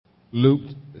Luke,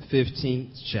 the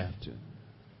 15th chapter.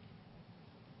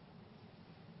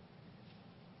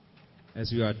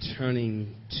 As we are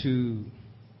turning to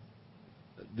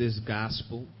this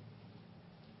gospel,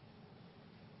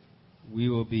 we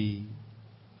will be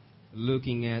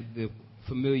looking at the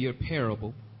familiar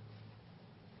parable.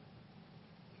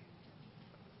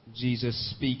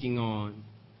 Jesus speaking on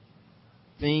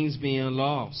things being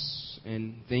lost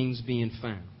and things being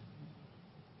found.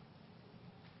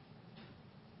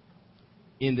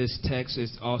 In this text, it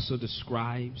also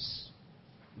describes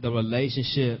the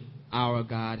relationship our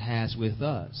God has with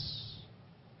us,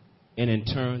 and in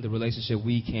turn, the relationship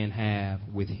we can have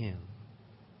with Him.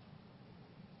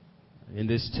 In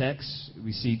this text,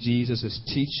 we see Jesus is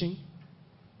teaching,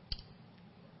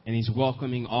 and He's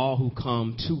welcoming all who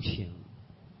come to Him.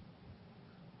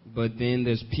 But then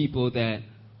there's people that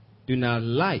do not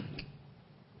like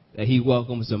that He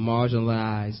welcomes the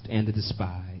marginalized and the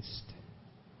despised.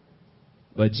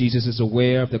 But Jesus is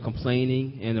aware of the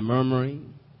complaining and the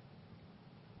murmuring,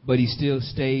 but He still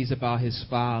stays about His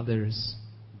Father's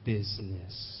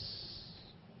business.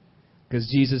 Because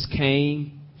Jesus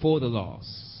came for the lost.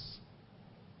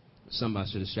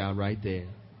 Somebody should have shouted right there.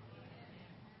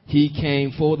 He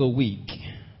came for the weak.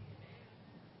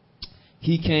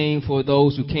 He came for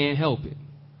those who can't help it.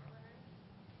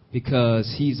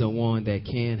 Because He's the one that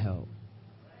can help.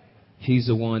 He's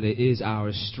the one that is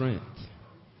our strength.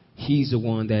 He's the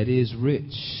one that is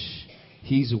rich.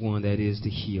 He's the one that is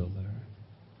the healer.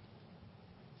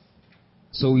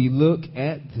 So we look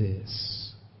at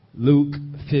this. Luke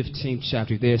 15th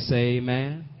chapter. There, say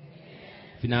amen.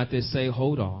 If you're not there, say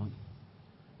hold on.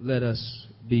 Let us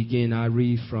begin. I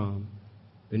read from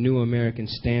the New American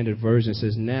Standard Version. It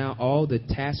says, now all the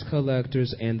tax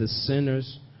collectors and the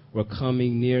sinners were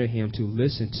coming near Him to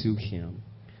listen to Him.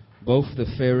 Both the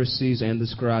Pharisees and the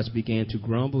scribes began to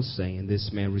grumble, saying,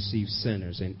 this man receives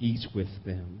sinners and eats with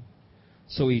them.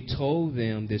 So He told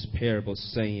them this parable,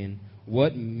 saying,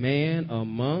 what man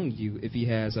among you, if he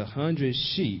has 100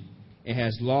 sheep and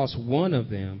has lost one of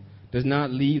them, does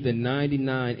not leave the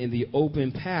 99 in the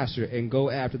open pasture and go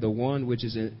after the one which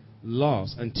is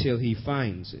lost until he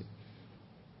finds it?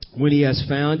 When he has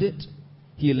found it,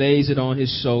 he lays it on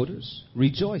his shoulders,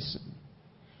 rejoicing.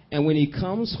 And when he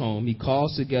comes home, he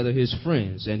calls together his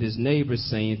friends and his neighbors,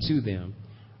 saying to them,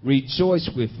 rejoice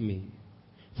with me,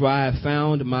 for I have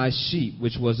found my sheep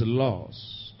which was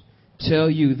lost. I tell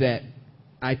you that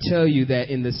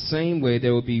in the same way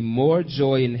there will be more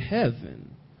joy in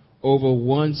heaven over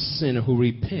one sinner who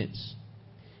repents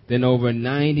than over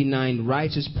 99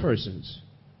 righteous persons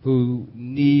who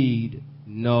need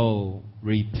no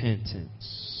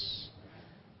repentance.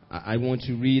 I want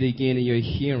to read again in your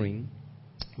hearing.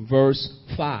 Verse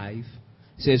 5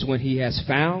 says, when he has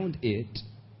found it,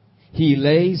 he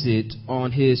lays it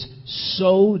on his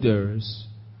shoulders,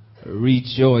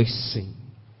 rejoicing.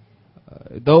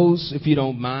 Those, if you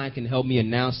don't mind, can help me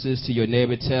announce this to your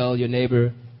neighbor. Tell your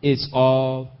neighbor, it's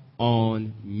all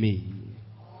on me.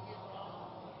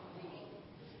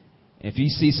 If you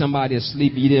see somebody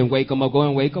asleep, you didn't wake them up, go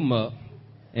and wake them up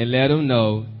and let them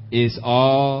know it's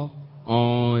all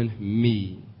on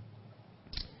me.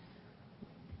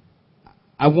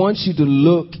 I want you to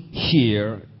look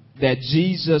here that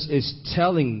Jesus is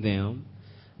telling them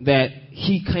that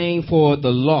He came for the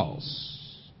lost.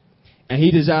 And He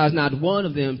desires not one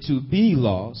of them to be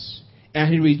lost.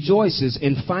 And He rejoices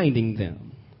in finding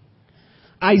them.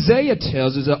 Isaiah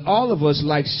tells us that all of us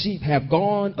like sheep have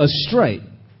gone astray.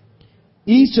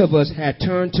 Each of us had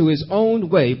turned to his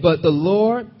own way, but the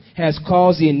Lord has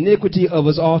caused the iniquity of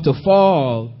us all to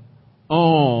fall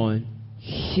on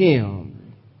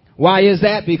Him. Why is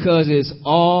that? Because it's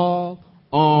all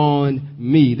on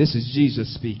me. This is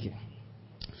Jesus speaking.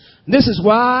 This is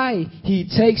why He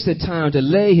takes the time to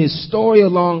lay His story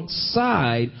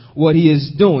alongside what He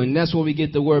is doing. That's where we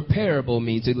get the word parable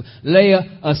means, to lay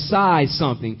aside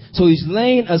something. So He's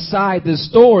laying aside the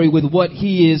story with what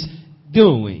He is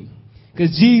doing.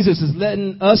 Because Jesus is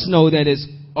letting us know that it's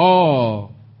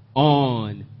all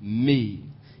on me.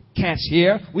 Catch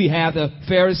here, we have the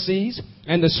Pharisees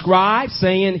and the scribes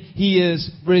saying He is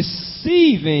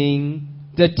receiving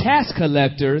the tax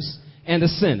collectors and the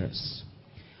sinners.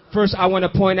 First, I want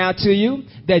to point out to you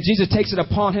that Jesus takes it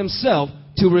upon Himself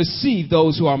to receive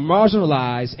those who are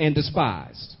marginalized and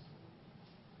despised.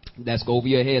 Let's go over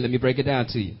your head. Let me break it down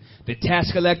to you. The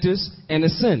tax collectors and the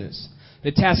sinners.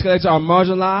 The tax collectors are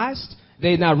marginalized.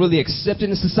 They're not really accepted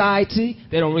in society.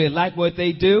 They don't really like what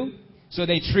they do, so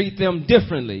they treat them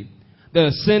differently.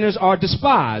 The sinners are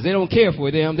despised. They don't care for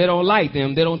them. They don't like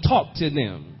them. They don't talk to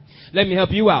them. Let me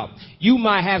help you out. You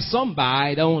might have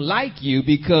somebody don't like you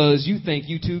because you think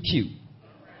you too cute.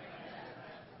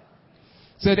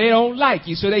 So they don't like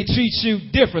you, so they treat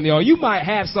you differently. Or you might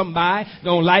have somebody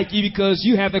don't like you because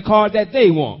you have the car that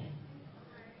they want.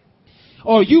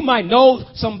 Or you might know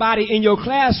somebody in your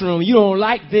classroom, you don't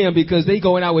like them because they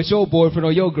going out with your boyfriend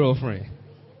or your girlfriend.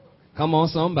 Come on,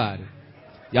 somebody.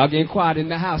 Y'all getting quiet in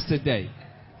the house today.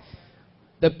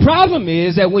 The problem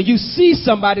is that when you see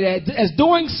somebody that is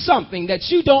doing something that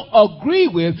you don't agree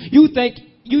with, you think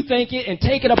it and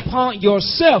take it upon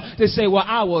yourself to say, well,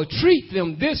 I will treat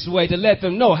them this way to let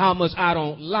them know how much I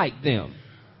don't like them.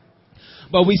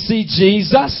 But we see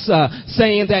Jesus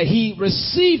saying that he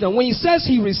received them. When he says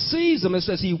he receives them, it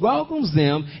says he welcomes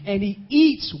them and he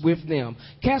eats with them.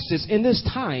 Catch this, in this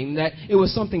time that it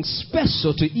was something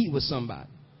special to eat with somebody.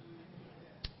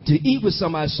 To eat with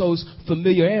somebody shows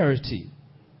familiarity.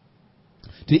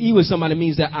 To eat with somebody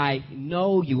means that I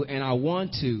know you and I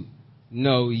want to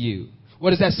know you. What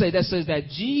does that say? That says that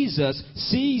Jesus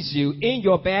sees you in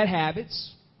your bad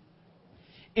habits,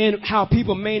 in how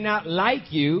people may not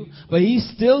like you, but he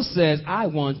still says, I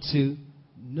want to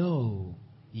know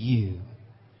you.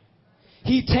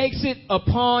 He takes it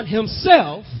upon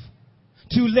himself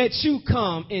to let you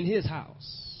come in his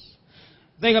house.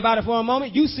 Think about it for a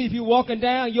moment. You see people walking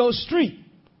down your street,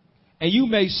 and you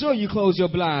make sure you close your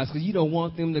blinds because you don't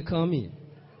want them to come in.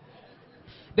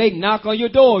 They knock on your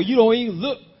door. You don't even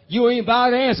look. You ain't about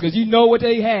to answer because you know what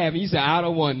they have. And you say, I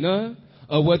don't want none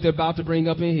of what they're about to bring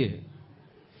up in here.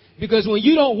 Because when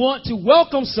you don't want to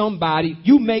welcome somebody,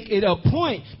 you make it a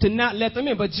point to not let them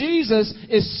in. But Jesus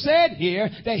is said here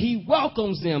that he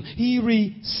welcomes them. He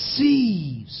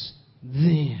receives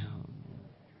them.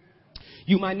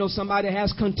 You might know somebody that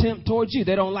has contempt towards you.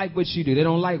 They don't like what you do. They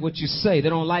don't like what you say. They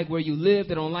don't like where you live.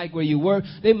 They don't like where you work.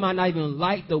 They might not even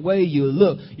like the way you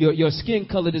look. Your skin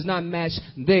color does not match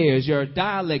theirs. Your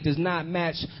dialect does not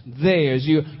match theirs.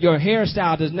 Your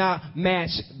hairstyle does not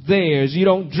match theirs. You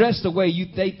don't dress the way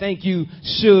they think you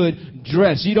should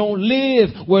dress. You don't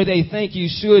live where they think you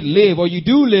should live. Or you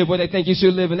do live where they think you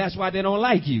should live, and that's why they don't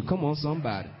like you. Come on,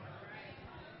 somebody.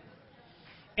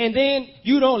 And then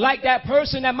you don't like that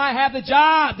person that might have the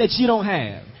job that you don't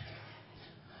have.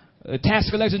 The tax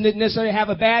collectors didn't necessarily have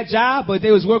a bad job, but they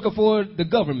was working for the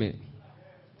government.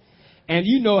 And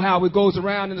you know how it goes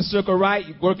around in the circle, right?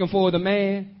 Working for the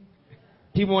man.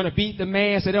 People want to beat the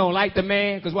man, so they don't like the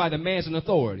man. Because why? The man's an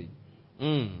authority.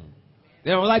 They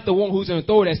don't like the one who's an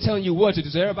authority that's telling you what to do.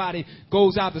 So everybody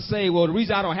goes out to say, well, the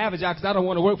reason I don't have a job is because I don't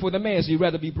want to work for the man, so you'd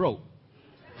rather be broke.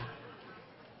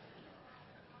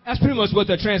 That's pretty much what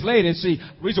they're translating. See,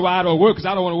 the reason why I don't work is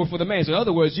I don't want to work for the man. So in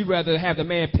other words, you'd rather have the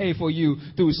man pay for you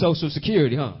through Social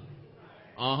Security, huh?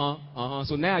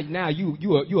 So now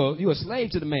you a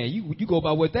slave to the man. You go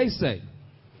by what they say.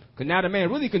 Because now the man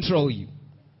really control you.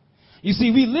 You see,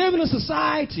 we live in a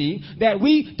society that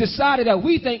we decided that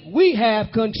we think we have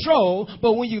control,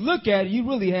 but when you look at it, you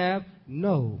really have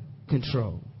no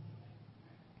control.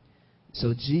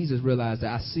 So Jesus realized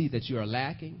that I see that you are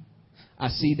lacking. I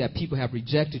see that people have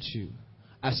rejected you.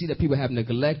 I see that people have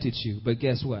neglected you. But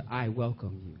guess what? I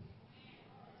welcome you.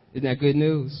 Isn't that good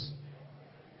news?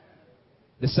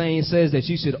 The saying says that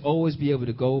you should always be able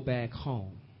to go back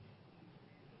home.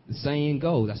 The saying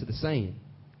goes. I said the saying.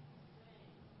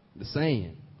 The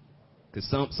saying. Because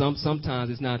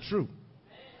sometimes it's not true.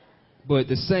 But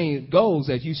the saying goes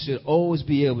that you should always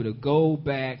be able to go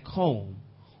back home.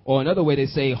 Or another way they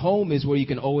say home is where you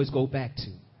can always go back to.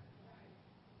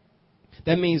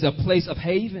 That means a place of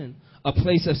haven, a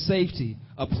place of safety,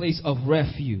 a place of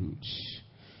refuge.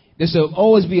 There should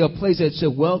always be a place that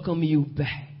should welcome you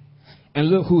back. And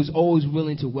look who's always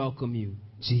willing to welcome you,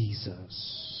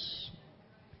 Jesus.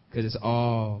 Because it's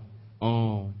all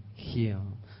on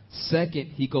him.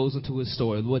 Second, he goes into his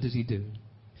story. What does he do?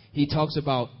 He talks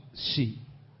about sheep.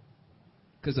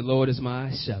 Because the Lord is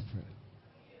my shepherd.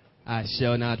 I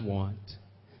shall not want.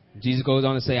 Jesus goes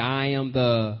on to say, I am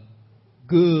the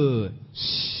good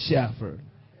shepherd.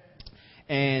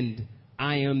 And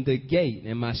I am the gate.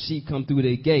 And my sheep come through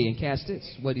the gate. And catch this,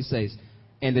 what he says.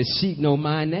 And the sheep know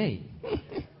my name.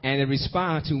 And they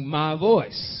respond to my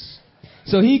voice.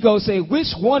 So he goes say, which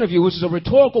one of you, which is a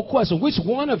rhetorical question, which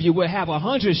one of you would have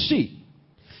 100 sheep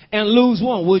and lose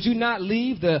one? Would you not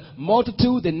leave the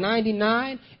multitude, the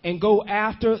 99, and go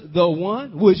after the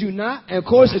one? Would you not? And of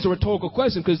course, it's a rhetorical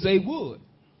question because they would.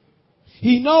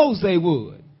 He knows they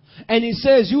would. And he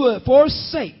says, you would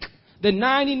forsake the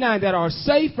 99 that are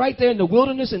safe right there in the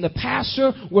wilderness, in the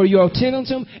pasture where you're tending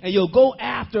them, and you'll go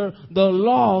after the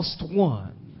lost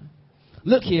one.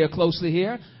 Look here closely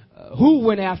here. Who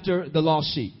went after the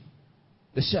lost sheep?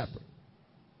 The shepherd.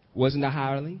 Wasn't a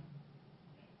hireling.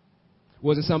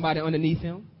 Wasn't somebody underneath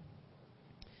him.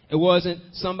 It wasn't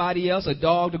somebody else, a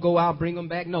dog to go out, bring him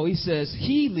back. No, he says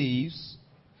he leaves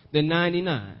the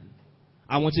 99.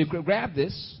 I want you to grab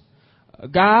this.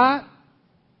 God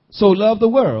so loved the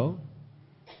world,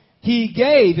 he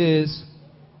gave his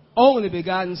only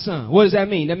begotten son. What does that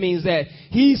mean? That means that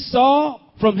he saw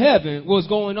from heaven what's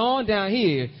going on down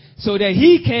here so that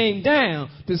he came down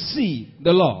to see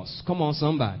the lost. Come on,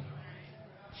 somebody.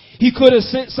 He could have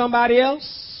sent somebody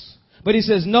else, but he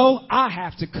says, no, I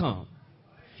have to come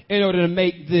in order to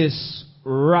make this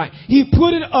right. He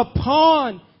put it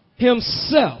upon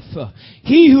himself.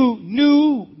 He who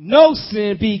knew no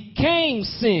sin became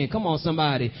sin. Come on,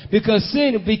 somebody. Because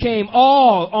sin became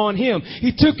all on him.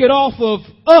 He took it off of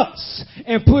us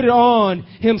and put it on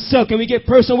himself. Can we get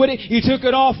personal with it? He took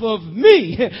it off of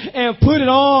me and put it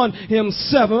on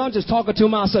himself. I'm just talking to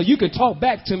myself. You can talk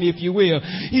back to me if you will.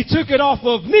 He took it off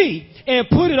of me and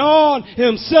put it on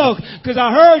himself. Because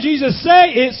I heard Jesus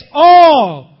say, it's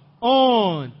all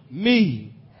on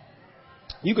me.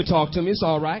 You can talk to me. It's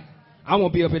all right. I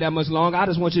won't be up here that much longer. I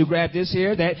just want you to grab this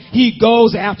here, that he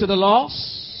goes after the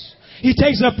lost. He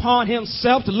takes it upon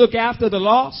himself to look after the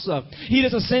lost. He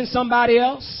doesn't send somebody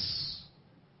else.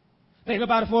 Think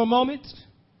about it for a moment.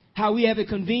 How we have it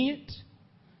convenient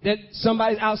that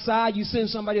somebody's outside, you send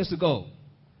somebody else to go.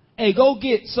 Hey, go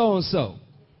get so-and-so.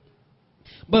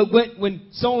 But when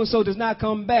so-and-so does not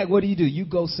come back, what do? You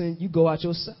go out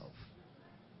yourself.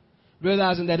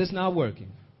 Realizing that it's not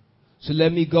working. So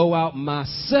let me go out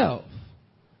myself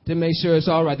to make sure it's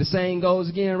all right. The saying goes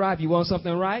again, right? If you want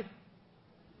something right,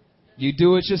 you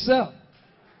do it yourself.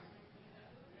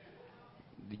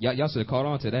 Y'all should have caught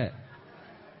on to that.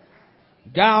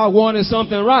 God wanted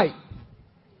something right.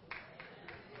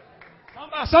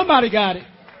 Somebody got it.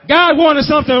 God wanted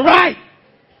something right.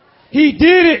 He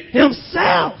did it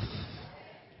himself.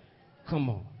 Come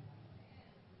on.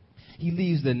 He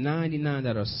leaves the 99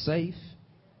 that are safe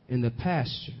in the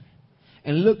pasture.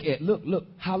 And look,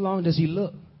 how long does he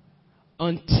look?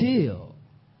 Until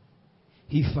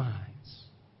he finds.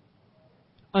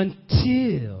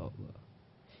 Until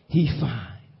he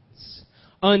finds.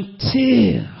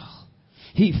 Until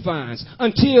he finds.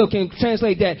 Until can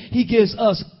translate that he gives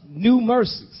us new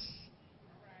mercies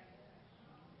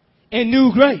and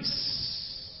new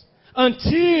grace.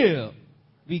 Until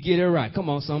we get it right. Come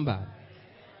on, somebody.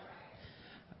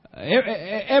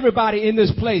 Everybody in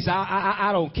this place,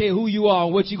 I don't care who you are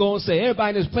and what you're going to say.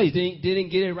 Everybody in this place didn't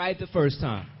get it right the first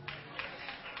time.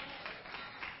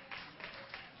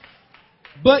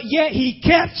 But yet he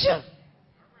kept you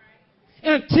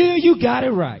until you got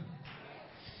it right.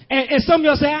 And some of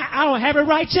y'all say, I don't have it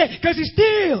right yet, because he's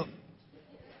still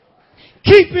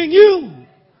keeping you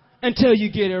until you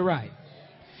get it right.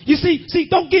 You see,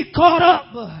 don't get caught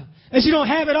up as you don't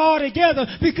have it all together,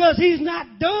 because he's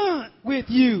not done with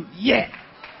you yet.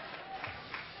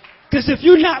 Because if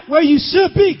you're not where you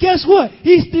should be, guess what?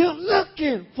 He's still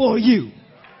looking for you.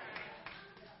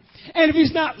 And if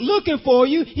he's not looking for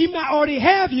you, he might already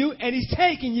have you, and he's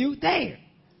taking you there.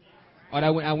 Oh,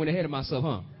 I went ahead of myself,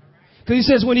 huh? Because he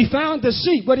says when he found the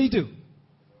sheep, what did he do?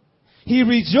 He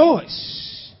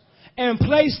rejoiced and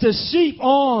placed the sheep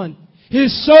on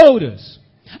his shoulders.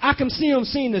 I can see him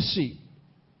seeing the sheep.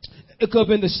 It could have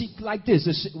been the sheep like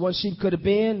this. One sheep could have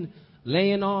been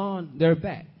laying on their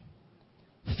back,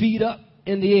 feet up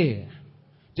in the air,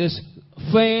 just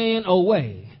flying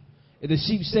away. If the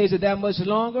sheep stays there that much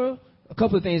longer, a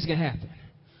couple of things can happen.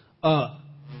 A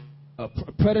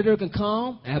predator can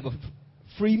come and have a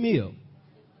free meal.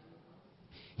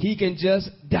 He can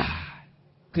just die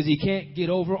because he can't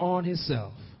get over on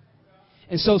himself.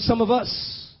 And so some of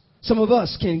us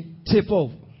can tip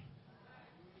over,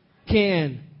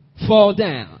 can fall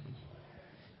down.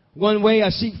 One way a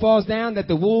sheep falls down, that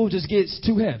the wool just gets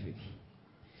too heavy,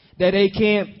 that they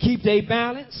can't keep their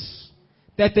balance,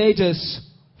 that they just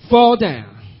fall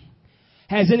down.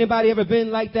 Has anybody ever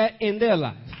been like that in their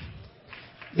life?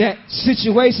 That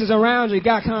situations around you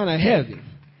got kind of heavy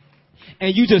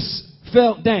and you just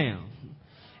fell down.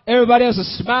 Everybody else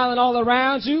is smiling all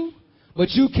around you, but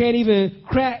you can't even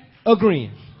crack a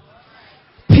grin.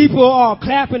 People are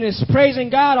clapping and praising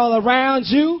God all around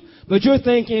you, but you're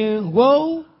thinking,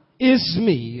 woe is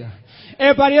me.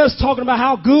 Everybody else talking about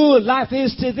how good life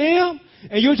is to them,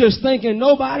 and you're just thinking,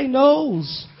 nobody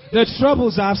knows the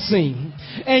troubles I've seen.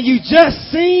 And you just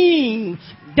seem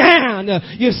down.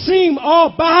 You seem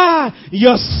all by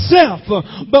yourself.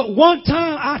 But one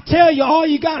time, I tell you, all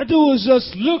you got to do is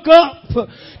just look up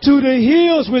to the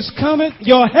hills which cometh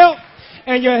your help,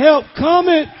 and your help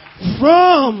cometh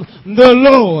from the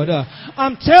Lord.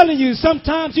 I'm telling you,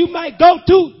 sometimes you might go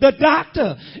to the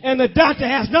doctor and the doctor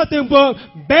has nothing but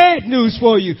bad news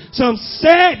for you. Some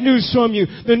sad news from you.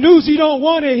 The news you don't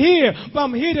want to hear. But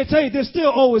I'm here to tell you there's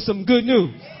still always some good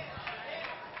news.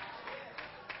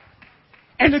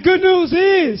 And the good news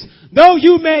is, though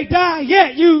you may die,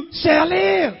 yet you shall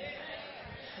live.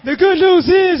 The good news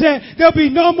is that there'll be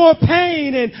no more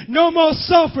pain and no more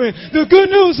suffering. The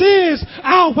good news is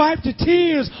I'll wipe the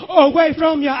tears away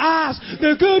from your eyes.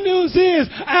 The good news is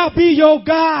I'll be your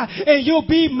God and you'll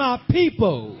be my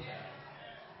people.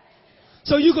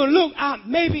 So you can look out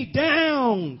maybe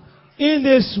down in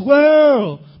this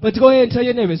world, but go ahead and tell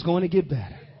your neighbor it's going to get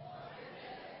better.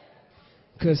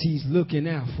 Because he's looking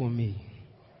out for me.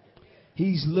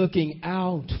 He's looking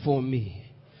out for me.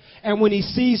 And when he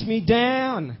sees me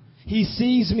down, he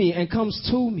sees me and comes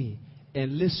to me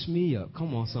and lifts me up.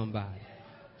 Come on, somebody.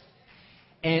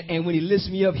 And when he lifts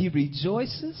me up, he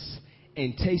rejoices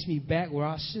and takes me back where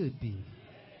I should be.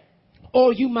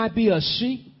 Or you might be a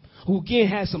sheep who again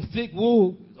has some thick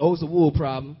wool. Oh, it's a wool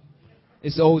problem.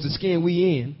 It's the skin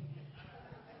we in.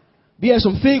 We have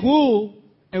some thick wool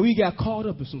and we got caught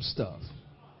up in some stuff.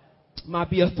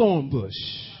 Might be a thorn bush.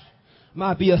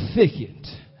 Might be a thicket.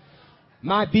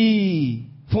 Might be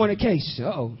fornication.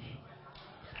 Uh-oh.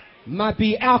 Might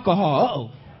be alcohol.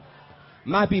 Uh-oh.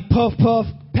 Might be puff,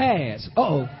 pass.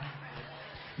 Uh-oh.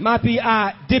 Might be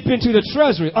I dip into the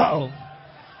treasury. Uh-oh.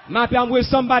 Might be I'm with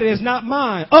somebody that's not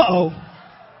mine. Uh-oh.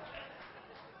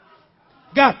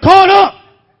 Got caught up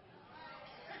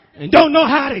and don't know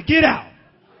how to get out.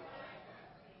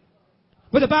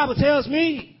 But the Bible tells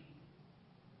me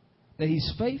that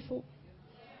he's faithful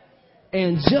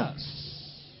and just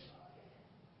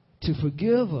to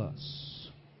forgive us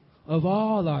of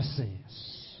all our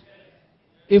sins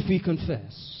if we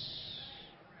confess.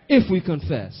 If we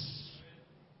confess.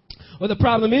 Well, the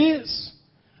problem is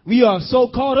we are so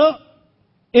caught up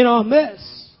in our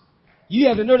mess. You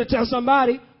have the nerve to tell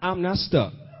somebody, I'm not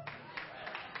stuck.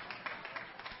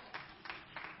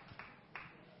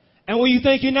 And when you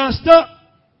think you're not stuck,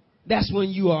 that's when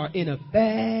you are in a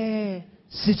bad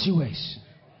situation.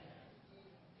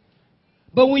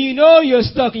 But when you know you're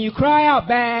stuck and you cry out,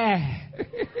 bad.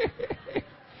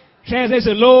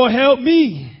 Translation, Lord, help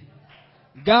me.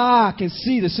 God can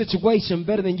see the situation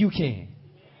better than you can.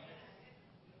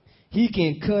 He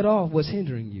can cut off what's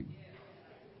hindering you.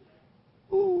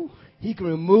 Ooh, he can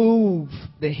remove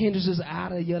the hindrances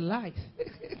out of your life.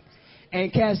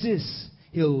 And catch this,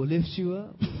 he'll lift you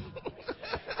up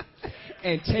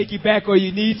and take you back where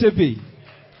you need to be.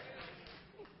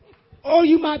 Or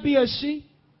you might be a sheep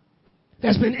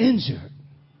that's been injured.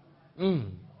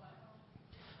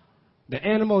 The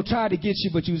animal tried to get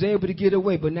you, but you was able to get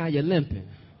away, but now you're limping.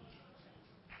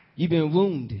 You've been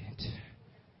wounded.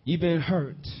 You've been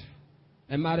hurt.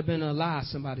 It might have been a lie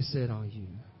somebody said on you.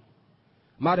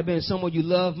 Might have been someone you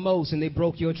love most and they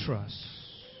broke your trust.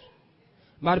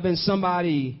 Might have been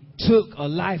somebody took a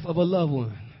life of a loved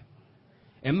one.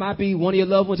 It might be one of your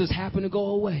loved ones just happened to go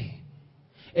away.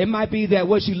 It might be that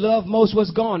what you love most was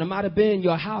gone. It might have been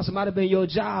your house. It might have been your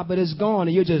job, but it's gone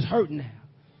and you're just hurting now.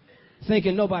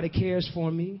 Thinking nobody cares for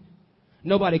me.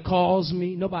 Nobody calls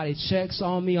me. Nobody checks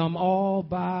on me. I'm all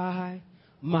by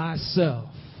myself.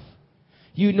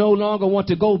 You no longer want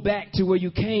to go back to where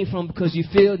you came from because you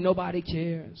feel nobody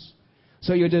cares.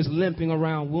 So you're just limping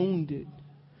around wounded.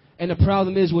 And the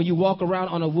problem is when you walk around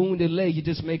on a wounded leg, you're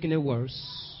just making it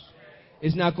worse.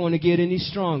 It's not going to get any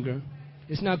stronger.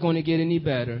 It's not going to get any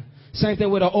better. Same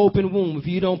thing with an open wound. If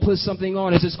you don't put something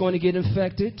on, it's just going to get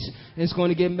infected. And it's going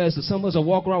to get messed up. Some of us are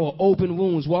walking around with open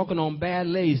wounds, walking on bad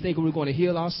legs, thinking we're going to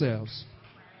heal ourselves.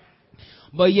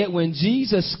 But yet when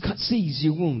Jesus sees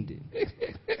you wounded,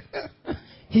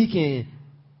 he can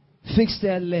fix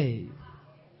that leg.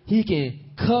 He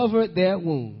can cover that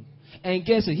wound. And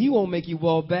guess what? He won't make you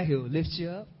walk back. He'll lift you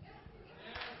up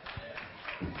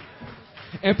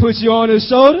and put you on his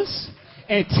shoulders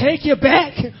and take you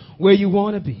back where you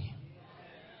want to be.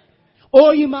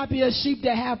 Or you might be a sheep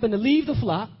that happened to leave the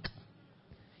flock.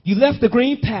 You left the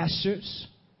green pastures.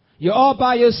 You're all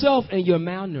by yourself and you're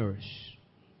malnourished.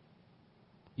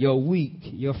 You're weak.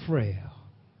 You're frail.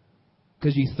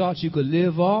 Because you thought you could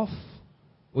live off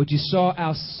what you saw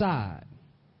outside.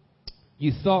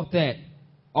 You thought that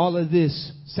all of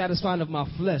this satisfying of my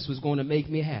flesh was going to make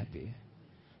me happy.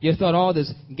 You thought all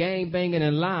this gang banging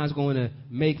and lying was going to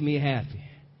make me happy.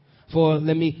 For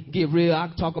let me get real, I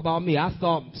can talk about me. I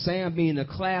thought Sam being a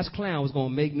class clown was going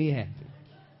to make me happy.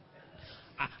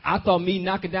 I thought me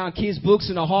knocking down kids' books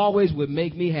in the hallways would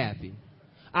make me happy.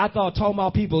 I thought talking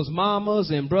about people's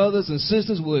mamas and brothers and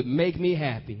sisters would make me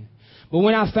happy. But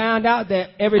when I found out that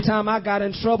every time I got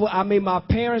in trouble, I made my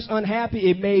parents unhappy,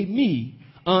 it made me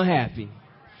unhappy.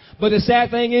 But the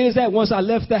sad thing is that once I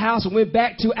left the house and went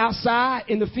back to outside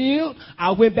in the field,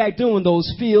 I went back doing those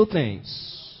field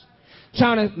things,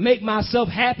 trying to make myself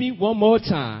happy one more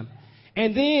time.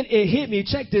 And then it hit me,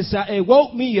 check this out, it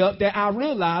woke me up that I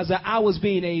realized that I was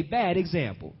being a bad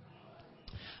example.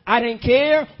 I didn't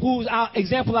care whose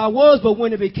example I was, but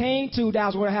when it became to that I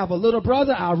was going to have a little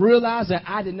brother, I realized that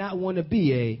I did not want to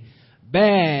be a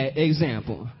bad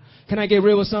example. Can I get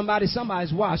real with somebody?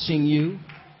 Somebody's watching you,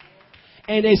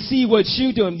 and they see what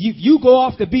you're doing. You go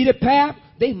off the beaten path,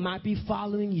 they might be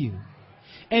following you.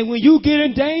 And when you get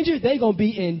in danger, they're going to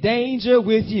be in danger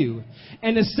with you.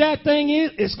 And the sad thing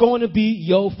is, it's going to be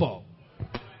your fault.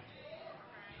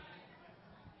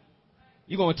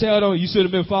 You're going to tell them you should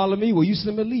have been following me. Well, you should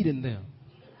have been leading them.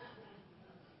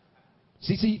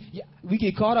 See, we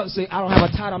get caught up and say, I don't have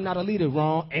a title, I'm not a leader.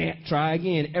 Wrong. Try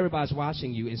again. Everybody's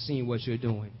watching you and seeing what you're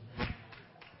doing.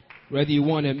 Whether you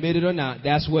want to admit it or not,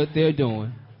 that's what they're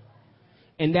doing.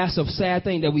 And that's a sad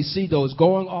thing that we see those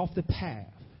going off the path.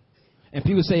 And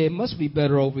people say it must be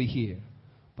better over here.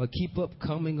 But keep up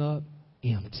coming up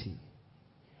empty.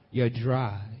 You're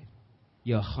dry.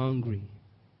 You're hungry.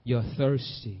 You're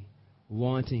thirsty.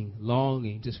 Wanting,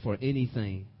 longing just for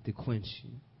anything to quench you.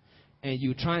 And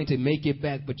you're trying to make it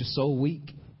back, but you're so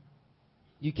weak.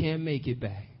 You can't make it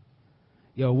back.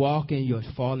 You're walking, you're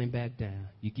falling back down.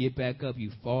 You get back up,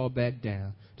 you fall back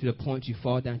down. To the point you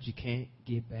fall down, you can't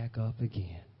get back up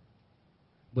again.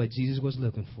 But Jesus was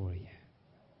looking for you.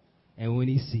 And when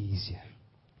he sees you,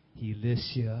 he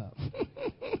lifts you up.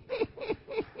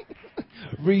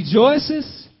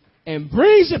 Rejoices and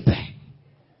brings you back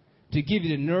to give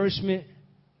you the nourishment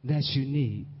that you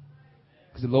need.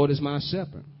 Because the Lord is my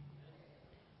shepherd.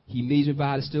 He leads me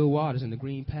by the still waters and the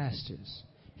green pastures.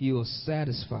 He will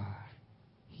satisfy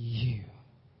you.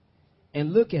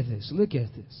 And look at this. Look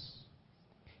at this.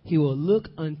 He will look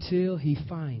until he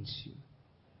finds you.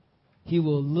 He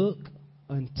will look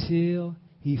until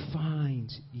he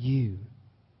finds you.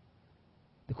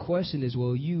 The question is,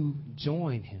 will you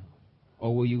join him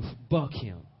or will you buck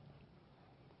him?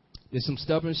 There's some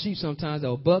stubborn sheep sometimes that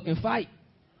will buck and fight.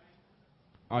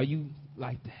 Are you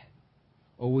like that?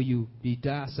 Or will you be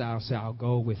docile and say, I'll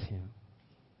go with him?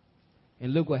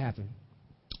 And look what happened.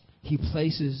 He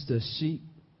places the sheep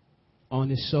on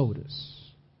his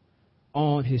shoulders.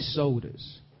 On his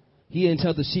shoulders. He didn't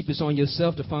tell the sheep it's on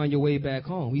yourself to find your way back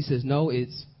home. He says, no,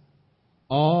 it's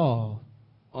all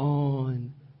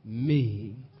on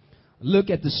me. Look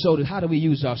at the shoulders. How do we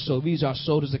use our shoulders? We use our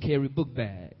shoulders to carry book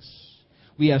bags.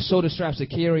 We have shoulder straps to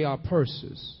carry our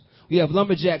purses. We have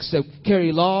lumberjacks that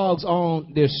carry logs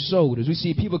on their shoulders. We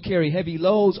see people carry heavy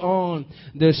loads on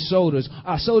their shoulders.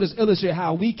 Our shoulders illustrate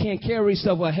how we can't carry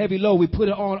stuff with a heavy load. We put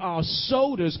it on our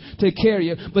shoulders to carry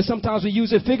it. But sometimes we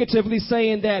use it figuratively,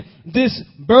 saying that this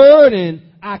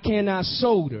burden I cannot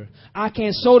shoulder. I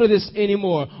can't shoulder this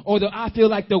anymore. Or I feel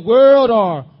like the world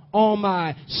are on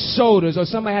my shoulders. Or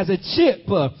somebody has a chip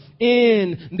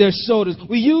in their shoulders.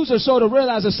 We use our shoulder to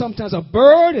realize that sometimes are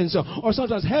burdens or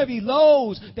sometimes heavy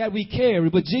loads that we carry.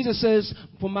 But Jesus says,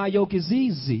 for my yoke is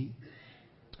easy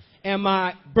and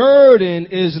my burden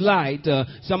is light.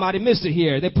 Somebody missed it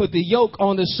here. They put the yoke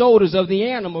on the shoulders of the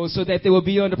animals so that they will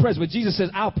be under pressure. But Jesus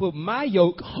says, I'll put my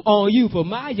yoke on you, for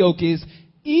my yoke is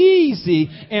easy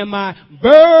and my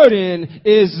burden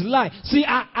is light. See,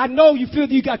 I know you feel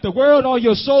that you got the world on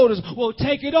your shoulders. Well,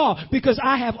 take it off, because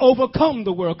I have overcome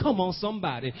the world. Come on,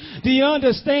 somebody. Do you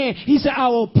understand? He said, I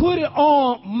will put it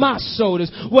on my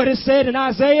shoulders. What it said in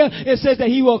Isaiah, it says that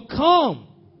he will come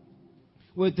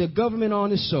with the government on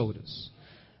his shoulders.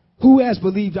 Who has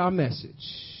believed our message?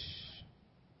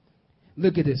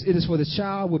 Look at this. It is for the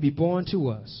child will be born to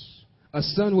us. A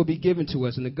son will be given to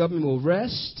us, and the government will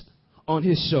rest on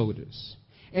his shoulders.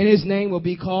 And his name will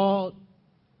be called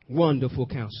Wonderful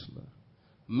Counselor,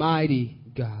 Mighty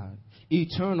God,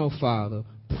 Eternal Father,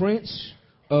 Prince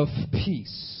of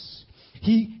Peace.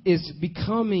 He is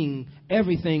becoming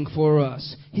everything for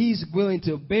us. He's willing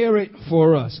to bear it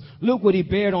for us. Look what he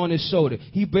bared on his shoulder.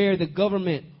 He bared the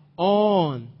government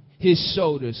on his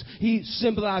shoulders. He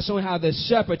symbolized showing how the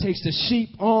shepherd takes the sheep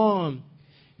on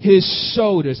his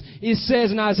shoulders. It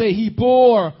says in Isaiah, he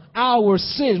bore our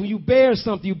sins. When you bear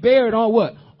something, you bear it on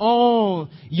what?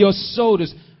 On your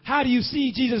shoulders. How do you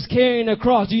see Jesus carrying the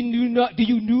cross? Do you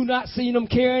not see him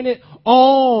carrying it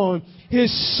on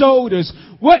his shoulders.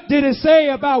 What did it say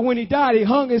about when he died? He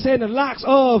hung his head in the locks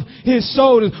of his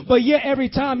shoulders. But yet every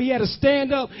time he had to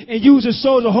stand up and use his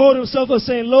shoulders to hold himself up,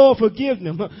 saying, Lord, forgive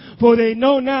them, for they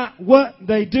know not what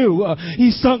they do.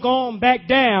 He sunk on back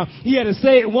down. He had to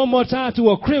say it one more time to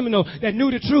a criminal that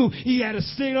knew the truth. He had to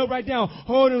sit up right down,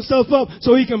 hold himself up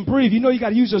so he can breathe. You know, you got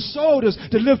to use your shoulders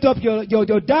to lift up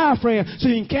your diaphragm so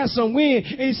you can catch some wind.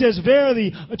 And he says,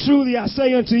 verily, truly, I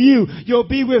say unto you, you'll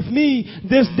be with me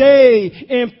this day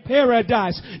in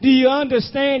paradise. Do you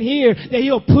understand here that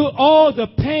he'll put all the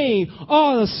pain,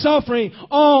 all the suffering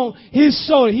on his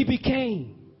shoulder? He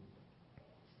became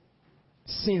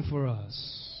sin for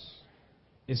us.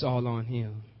 It's all on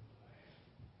him.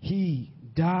 He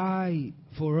died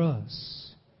for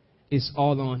us. It's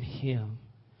all on him.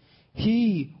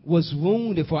 He was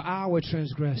wounded for our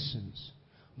transgressions.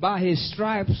 By his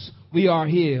stripes we are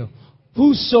healed.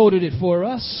 Who shouldered it for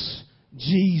us?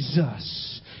 Jesus.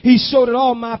 He shouldered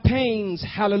all my pains,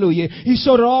 hallelujah. He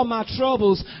shouldered all my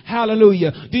troubles,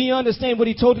 hallelujah. Do you understand what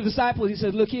he told the disciples? He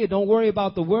said, look here, don't worry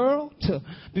about the world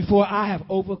before I have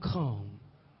overcome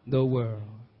the world.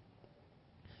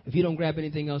 If you don't grab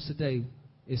anything else today,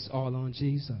 it's all on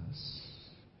Jesus.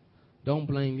 Don't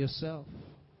blame yourself.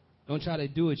 Don't try to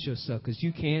do it yourself, because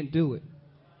you can't do it.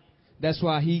 That's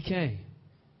why he came,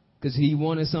 because he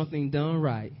wanted something done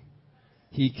right.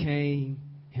 He came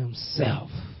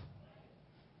himself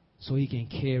so he can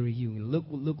carry you. And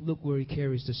look where he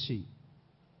carries the sheep.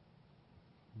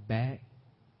 Back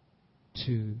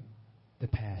to the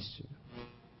pasture.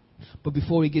 But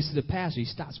before he gets to the pasture, he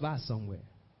stops by somewhere.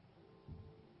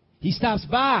 He stops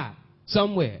by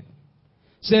somewhere.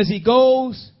 Says he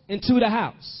goes into the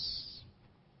house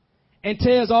and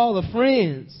tells all the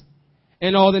friends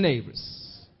and all the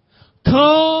neighbors,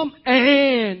 come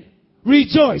and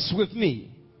rejoice with me.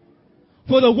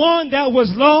 For the one that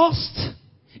was lost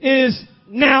is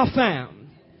now found.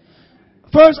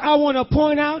 First, I want to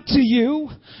point out to you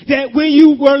that when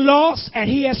you were lost and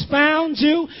he has found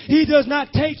you, he does not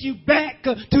take you back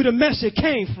to the mess it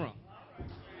came from.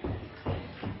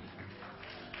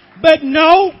 But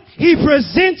no, he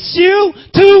presents you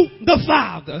to the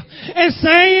Father and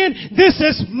saying, this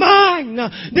is mine,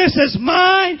 this is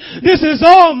mine, this is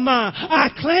all mine.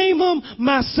 I claim them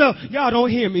myself. Y'all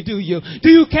don't hear me, do you? Do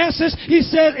you catch this? He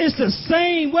says it's the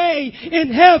same way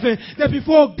in heaven that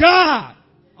before God.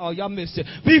 Oh, y'all missed it.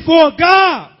 Before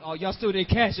God. Oh, y'all still didn't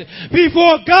catch it.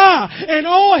 Before God and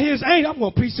all his angels. I'm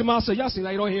going to preach to myself. Y'all see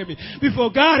like you don't hear me.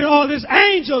 Before God and all his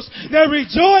angels that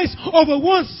rejoice over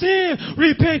one sin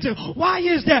repentant. Why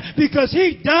is that? Because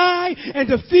he died and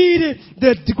defeated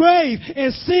the grave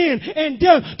and sin and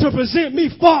death to present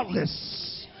me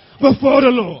faultless before the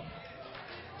Lord.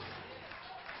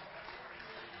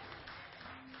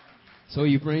 So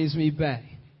he brings me back.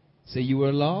 Say you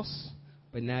were lost,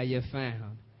 but now you're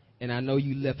found. And I know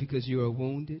you left because you were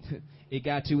wounded. It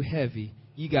got too heavy.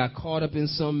 You got caught up in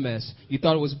some mess. You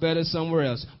thought it was better somewhere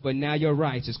else, but now you're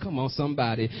righteous. Come on,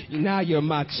 somebody. Now you're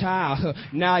my child.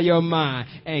 Now you're mine.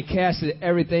 And Cassie,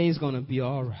 everything's going to be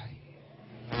all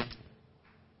right.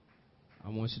 I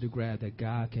want you to grab that.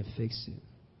 God can fix it.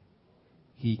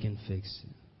 He can fix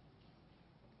it.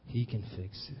 He can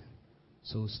fix it.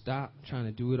 So stop trying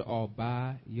to do it all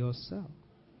by yourself.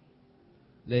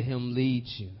 Let him lead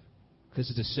you. Because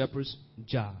it's the shepherd's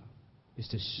job. It's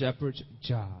the shepherd's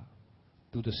job.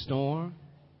 Through the storm,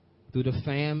 through the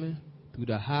famine, through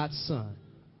the hot sun,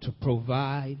 to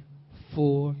provide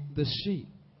for the sheep.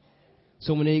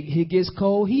 So when it gets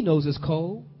cold, he knows it's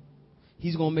cold.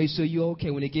 He's going to make sure you're okay.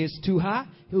 When it gets too hot,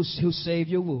 he'll save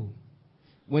your wool.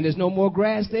 When there's no more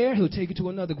grass there, he'll take you to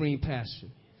another green pasture.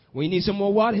 When you need some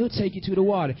more water, he'll take you to the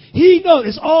water. He knows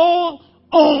it's all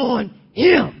on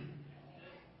him.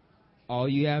 All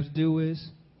you have to do is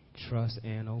trust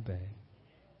and obey.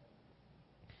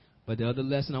 But the other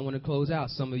lesson I want to close out,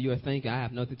 some of you are thinking, I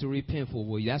have nothing to repent for.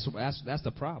 Well, that's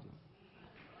the problem.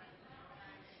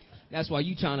 That's why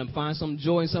you're trying to find some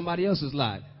joy in somebody else's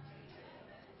life.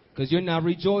 Because you're not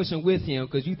rejoicing with him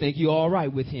because you think you're all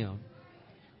right with him.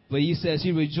 But he says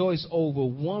he rejoiced over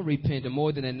one repentant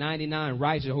more than the 99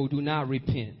 righteous who do not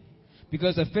repent.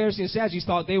 Because the Pharisees and Sadducees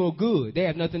thought they were good. They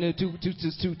have nothing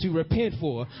to repent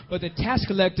for. But the tax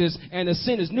collectors and the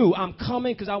sinners knew, I'm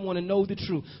coming because I want to know the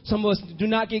truth. Some of us do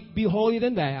not be holier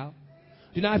than thou.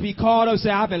 Do not be caught up and say,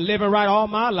 I've been living right all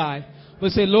my life.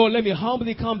 But say, Lord, let me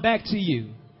humbly come back to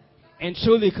you and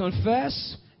truly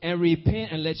confess and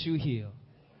repent and let you heal.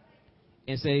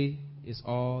 And say, it's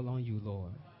all on you,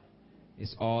 Lord.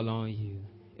 It's all on you.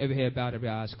 Every head bowed, every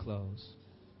eyes closed.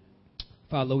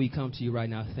 Father, Lord, we come to you right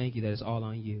now. Thank you that it's all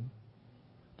on you.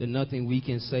 that nothing we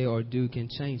can say or do can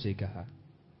change it, God.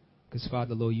 Because,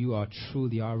 Father, Lord, you are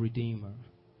truly our Redeemer.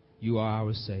 You are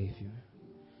our Savior.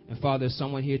 And, Father, there's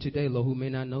someone here today, Lord, who may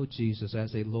not know Jesus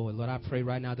as their Lord. Lord, I pray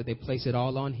right now that they place it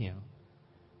all on him,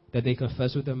 that they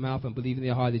confess with their mouth and believe in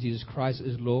their heart that Jesus Christ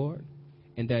is Lord,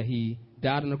 and that he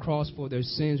died on the cross for their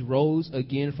sins, rose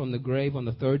again from the grave on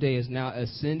the third day, is now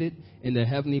ascended in the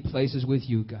heavenly places with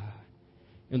you, God.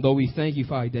 And, Lord, we thank you,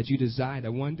 Father, that you desire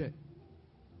that one day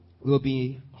we'll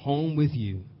be home with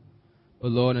you. But,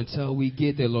 Lord, until we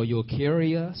get there, Lord, you'll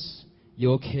carry us,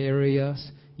 you'll carry us,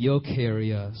 you'll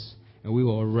carry us, and we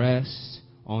will rest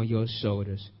on your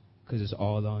shoulders because it's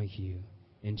all on you.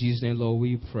 In Jesus' name, Lord,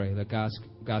 we pray. Let God's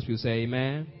people say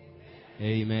amen.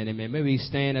 Amen. Amen. Maybe we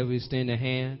stand as we extend a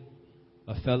hand.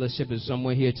 A fellowship is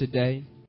someone here today